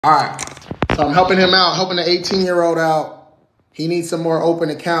All right, so I'm helping him out, helping the 18-year-old out. He needs some more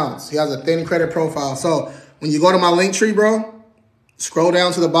open accounts. He has a thin credit profile. So when you go to my link tree, bro, scroll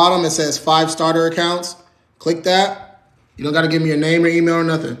down to the bottom. It says 5 starter accounts. Click that. You don't got to give me your name or email or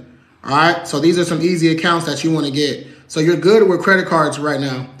nothing. All right, so these are some easy accounts that you want to get. So you're good with credit cards right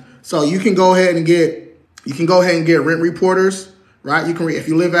now. So you can go ahead and get rent reporters, right? You can if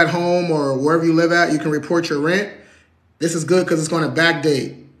you live at home or wherever you live at, you can report your rent. This is good because it's going to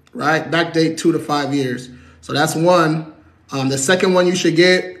backdate, right? Backdate 2 to 5 years. So that's one. The second one you should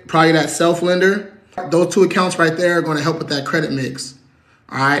get, probably that self-lender. Those 2 accounts right there are going to help with that credit mix.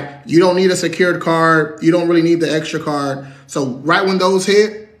 All right. You don't need a secured card. You don't really need the extra card. So right when those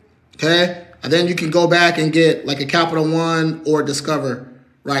hit, okay, and then you can go back and get like a Capital One or Discover,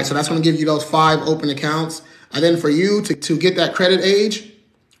 right? So that's going to give you those 5 open accounts. And then for you to get that credit age,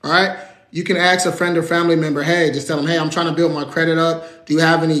 all right, you can ask a friend or family member, hey, just tell them, hey, I'm trying to build my credit up. Do you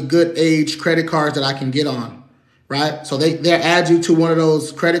have any good age credit cards that I can get on, right? So they add you to one of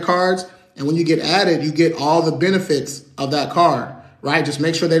those credit cards. And when you get added, you get all the benefits of that card, right? Just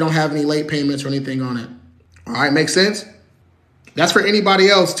make sure they don't have any late payments or anything on it. All right, makes sense? That's for anybody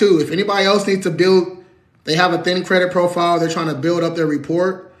else too. If anybody else needs to build, they have a thin credit profile, they're trying to build up their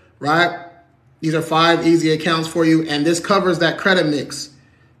report, right? These are 5 easy accounts for you. And this covers that credit mix,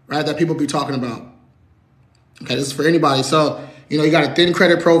 right, that people be talking about. Okay, this is for anybody. So, you got a thin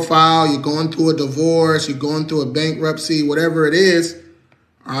credit profile, you're going through a divorce, you're going through a bankruptcy, whatever it is,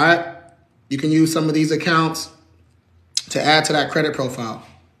 all right? You can use some of these accounts to add to that credit profile.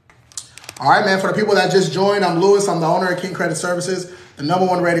 All right, man, for the people that just joined, I'm Lewis. I'm the owner of King Credit Services, the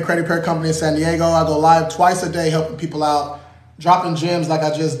 #1 rated credit repair company in San Diego. I go live twice a day helping people out, dropping gems like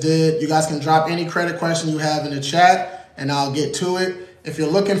I just did. You guys can drop any credit question you have in the chat, and I'll get to it. If you're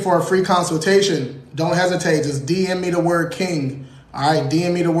looking for a free consultation, don't hesitate. Just DM me the word King. All right,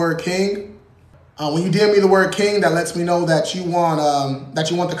 DM me the word King. When you DM me the word King, that lets me know that you want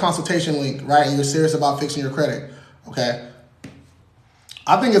the consultation link, right? And you're serious about fixing your credit. Okay.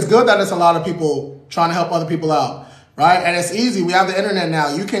 I think it's good that it's a lot of people trying to help other people out, right? And it's easy. We have the internet now.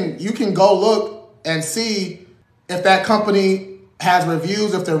 You can go look and see if that company has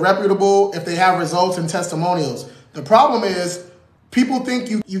reviews, if they're reputable, if they have results and testimonials. The problem is people think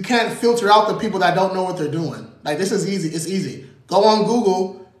you can't filter out the people that don't know what they're doing. Like, this is easy. It's easy. Go on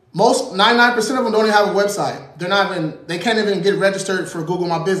Google. 99% of them don't even have a website. They can't even get registered for Google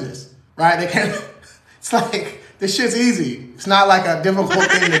My Business, right? They can't. It's like, this shit's easy. It's not like a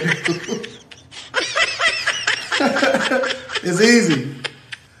difficult thing to do. It's easy.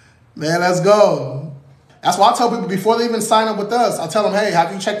 Man, let's go. That's why I tell people before they even sign up with us, I tell them, hey,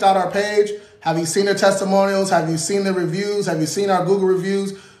 have you checked out our page? Have you seen the testimonials? Have you seen the reviews? Have you seen our Google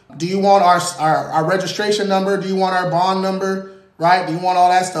reviews? Do you want our registration number? Do you want our bond number? Right? Do you want all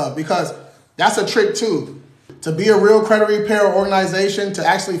that stuff? Because that's a trick too. To be a real credit repair organization, to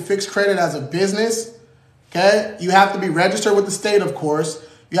actually fix credit as a business, okay, you have to be registered with the state, of course.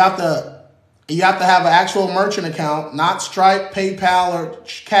 You have to have an actual merchant account, not Stripe, PayPal, or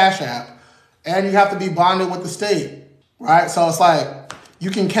Cash App. And you have to be bonded with the state, right? So it's like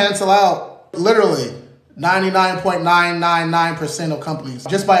you can cancel out literally 99.999% of companies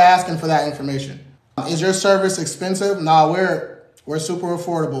just by asking for that information. Is your service expensive? No, we're super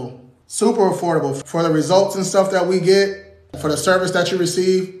affordable. Super affordable. For the results and stuff that we get, for the service that you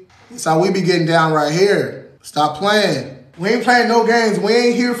receive, it's how we be getting down right here. Stop playing. We ain't playing no games. We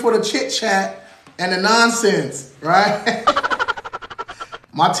ain't here for the chit chat and the nonsense, right?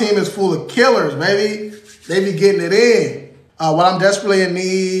 My team is full of killers, baby. They be getting it in. When I'm desperately in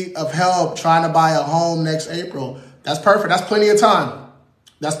need of help trying to buy a home next April, that's perfect. That's plenty of time.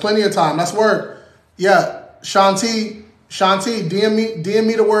 That's plenty of time. Let's work. Yeah, Shanti, DM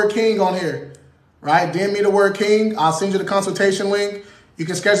me the word King on here, right? DM me the word King. I'll send you the consultation link. You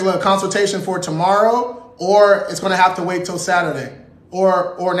can schedule a consultation for tomorrow, or it's going to have to wait till Saturday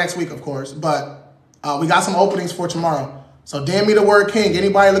or next week, of course. But we got some openings for tomorrow. So DM me the word King.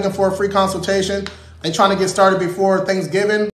 Anybody looking for a free consultation, they trying to get started before Thanksgiving,